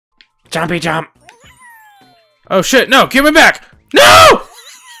Chompy Chomp! Oh shit, no! Give me back! No!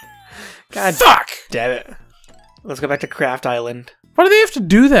 God fuck! Damn it. Let's go back to Craft Island. Why do they have to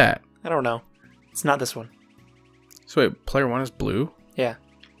do that? I don't know. It's not this one. So wait, player 1 is blue? Yeah.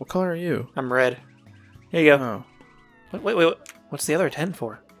 What color are you? I'm red. Here you go. Oh. Wait. What's the other 10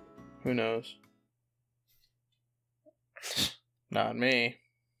 for? Who knows? Not me.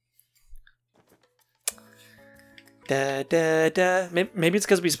 Da da da. Maybe it's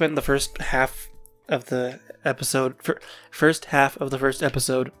because we spent the first half of the episode, first half of the first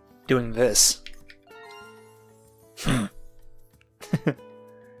episode, doing this.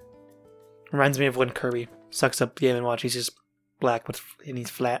 Reminds me of when Kirby sucks up Game & Watch. He's just black, and he's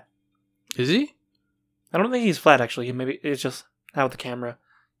flat. Is he? I don't think he's flat actually. Maybe it's just how the camera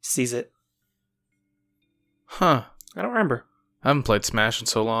sees it. Huh. I don't remember I haven't played Smash in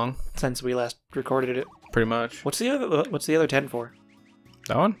so long. since we last recorded it. Pretty much. What's the other 10 for?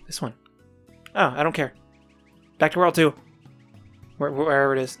 That one? This one. Oh, I don't care. Back to World 2.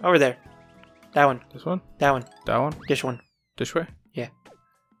 Wherever it is. Over there. That one. This one? That one. That one? Dish one. This way? Yeah.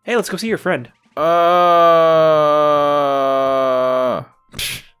 Hey, let's go see your friend.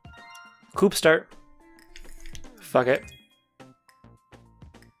 Coop start. Fuck it.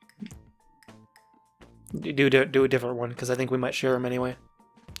 Do a different one, because I think we might share them anyway.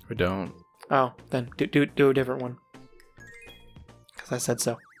 We don't. Oh, then do a different one. Because I said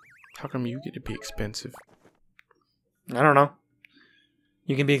so. How come you get to be expensive? I don't know.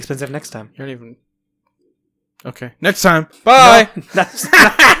 You can be expensive next time. You don't even... Okay. Next time! Bye! No,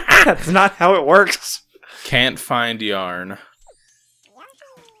 that's not how it works. Can't find yarn.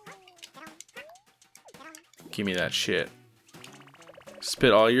 Give me that shit.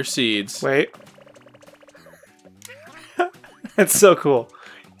 Spit all your seeds. Wait. That's so cool.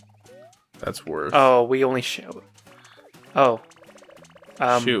 That's worth. Oh, we only show. Oh.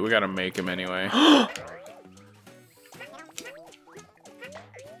 Shoot, we gotta make him anyway.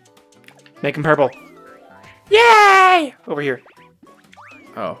 Make him purple. Yay! Over here.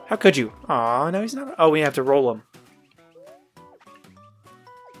 Oh. How could you? Aw, no he's not. Oh, we have to roll him.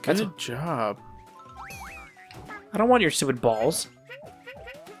 Good job. I don't want your stupid balls.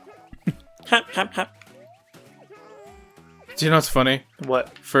 Hop, hop, hop. Do you know what's funny?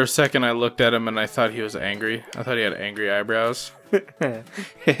 What? For a second I looked at him and I thought he was angry. I thought he had angry eyebrows. We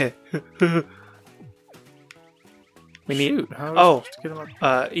need. Shoot, how are we supposed to get him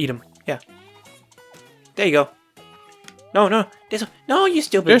up? Eat him. Yeah. There you go. No, this one. No, you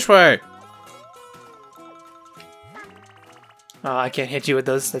stupid. This way! Oh, I can't hit you with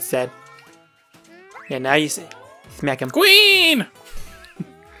those. That's sad. Yeah, now you see. Smack him. Queen!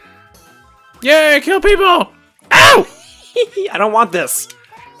 Yay, kill people! Ow! I don't want this.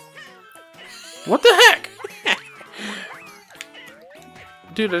 What the heck?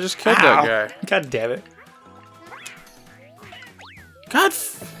 Dude, I just killed that guy. God damn it. God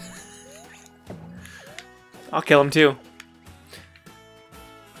I'll kill him too.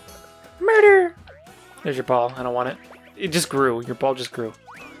 Murder! There's your ball. I don't want it. It just grew. Your ball just grew.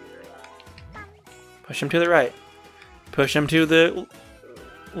 Push him to the right. Push him to the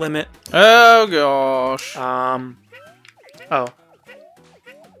limit. Oh gosh. Oh.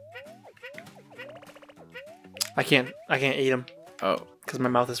 I can't eat him. Oh. Because my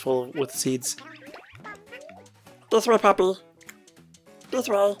mouth is full with seeds. This way, puppy. This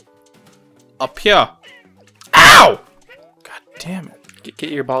way. Up here. Ow! God damn it.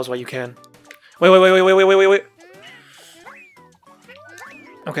 Get your balls while you can. Wait.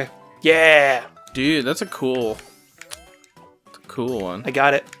 Okay. Yeah! Dude, that's a cool one. I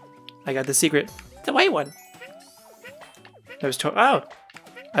got it. I got the secret. It's a white one. There's oh!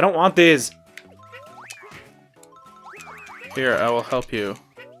 I don't want these. Here, I will help you.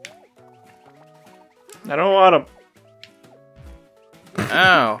 I don't want them.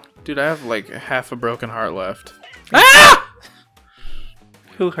 Ow. Dude, I have like half a broken heart left. Ah!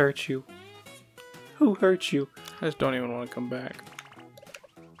 Who hurt you? Who hurt you? I just don't even want to come back.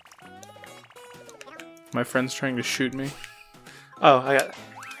 My friend's trying to shoot me. Oh, I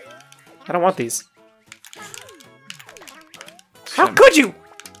don't want these. How could you?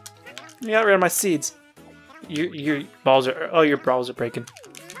 You got rid of my seeds. Your balls are. Oh, your balls are breaking.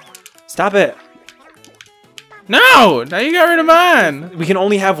 Stop it. No! Now you got rid of mine! We can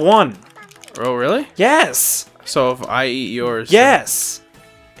only have one. Oh, really? Yes. So if I eat yours... Yes.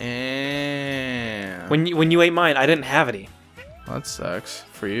 And... When you ate mine, I didn't have any. Well, that sucks.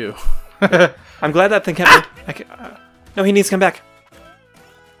 For you. I'm glad that thing kept... no, he needs to come back.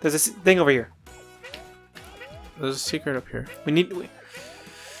 There's this thing over here. There's a secret up here.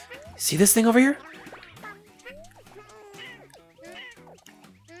 See this thing over here?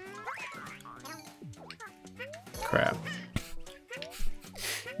 Crap.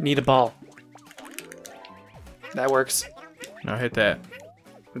 Need a ball. That works. Now hit that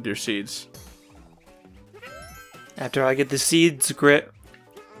with your seeds. After I get the seeds, Grit.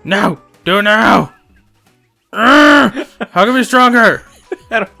 No! Do it now! How can I be stronger?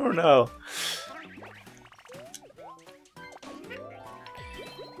 I don't know.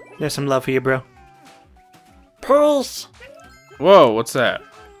 There's some love for you, bro. Pearls! Whoa, what's that?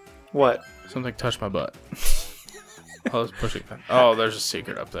 What? Something touched my butt. I was pushing that. Oh, there's a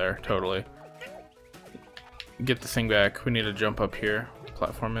secret up there. Totally. Get the thing back. We need to jump up here. The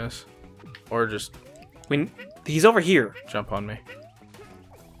platform is. Or just He's over here. jump on me.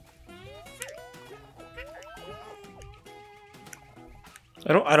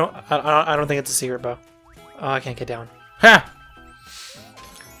 I don't think it's a secret, bro. Oh, I can't get down. Ha!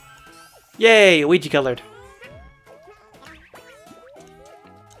 Yay, Ouija colored.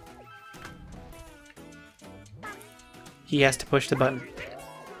 He has to push the button.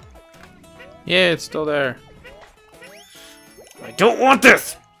 Yeah, it's still there. I don't want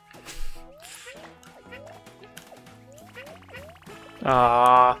this!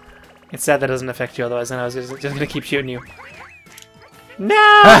 Ah, it's sad that doesn't affect you, otherwise then I was just gonna keep shooting you.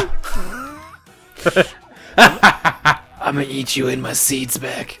 No! I'm gonna eat you and my seeds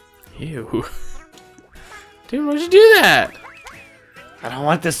back. Ew. Dude, why'd you do that? I don't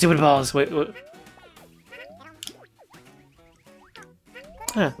want the stupid balls. Wait, what?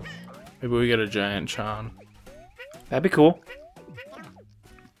 Huh. Maybe we get a giant Chon. That'd be cool.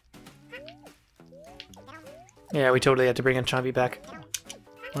 Yeah, we totally had to bring in Chompy back.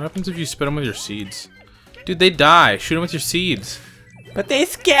 What happens if you spit them with your seeds? Dude, they die. Shoot them with your seeds. But they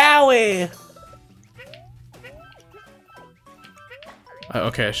scary!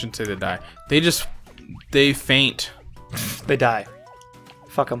 Okay, I shouldn't say they die. They faint. They die.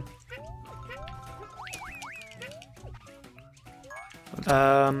 Fuck them.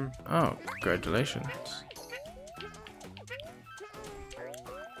 Oh, congratulations.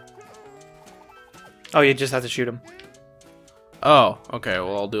 Oh, you just have to shoot him. Oh, okay.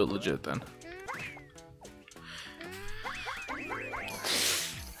 Well, I'll do it legit then.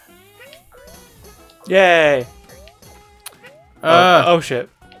 Yay! Oh shit.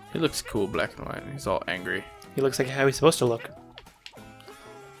 He looks cool, black and white. He's all angry. He looks like how he's supposed to look.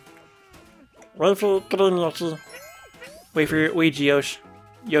 Wait for your Ouija,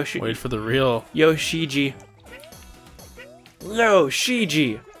 Yoshi. Wait for the real. Yoshiji.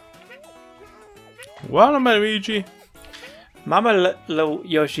 Yoshiji. Waluigi. Mama lo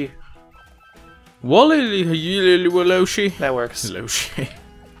Yoshi. Wally Loshi. That works. Loshi.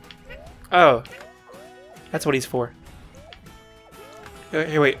 Oh. That's what he's for.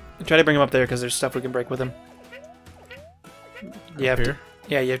 Here, wait. Try to bring him up there because there's stuff we can break with him. You have to,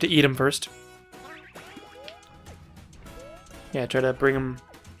 yeah, you have to eat him first. Yeah, try to bring him.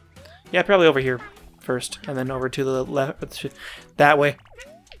 Yeah, probably over here first, and then over to the left. That way.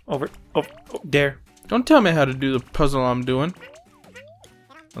 Over. Oh, there. Don't tell me how to do the puzzle I'm doing.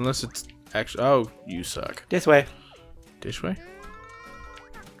 Unless it's actually. Oh, you suck. This way. This way?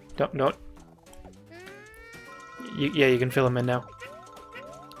 Don't. Yeah, you can fill him in now.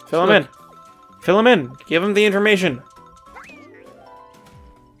 Fill him in. Fill him in. Give him the information.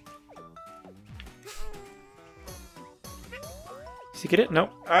 Does he get it? No.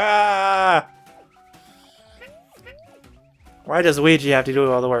 Ah! Why does Ouija have to do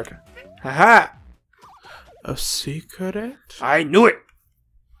all the work? Haha! A secret? I knew it!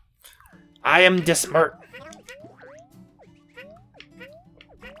 I am the smart.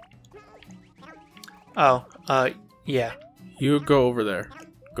 Oh, yeah. You go over there.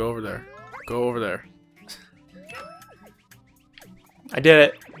 Go over there. Go over there. I did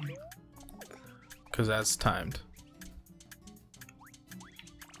it. Because that's timed.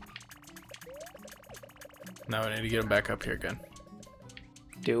 Now we need to get him back up here again.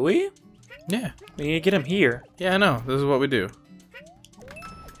 Do we? Yeah. We need to get him here. Yeah, I know. This is what we do.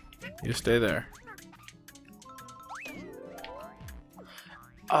 You stay there.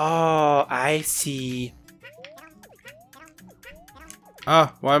 Oh, I see.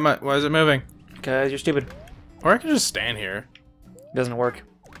 Ah, why is it moving? Because you're stupid. Or I can just stand here. It doesn't work.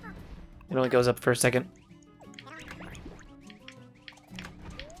 It only goes up for a second.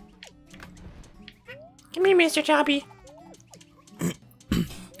 Come here, Mr. Chompy.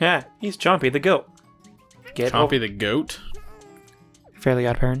 Yeah, he's Chompy the goat. Get Chompy the goat? Fairly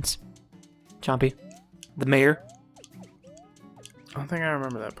Odd Parents. Chompy. The mayor. I don't think I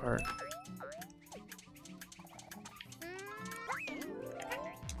remember that part.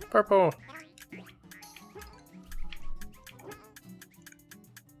 Purple.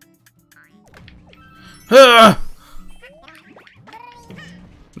 Ah!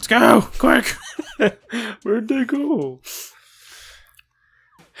 go! Quick! Where'd they go?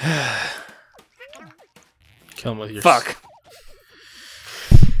 Kill him with your... Fuck.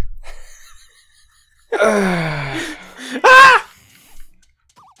 Ah!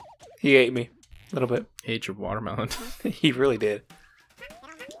 He ate me a little bit. Ate your watermelon. He really did.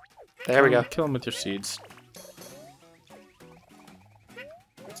 There we go. Kill him with your seeds.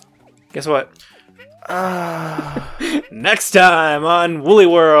 Guess what? Next time on Woolly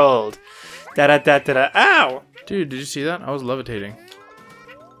World. Da da da da da. Ow! Dude, did you see that? I was levitating.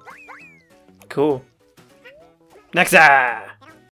 Cool. Next time.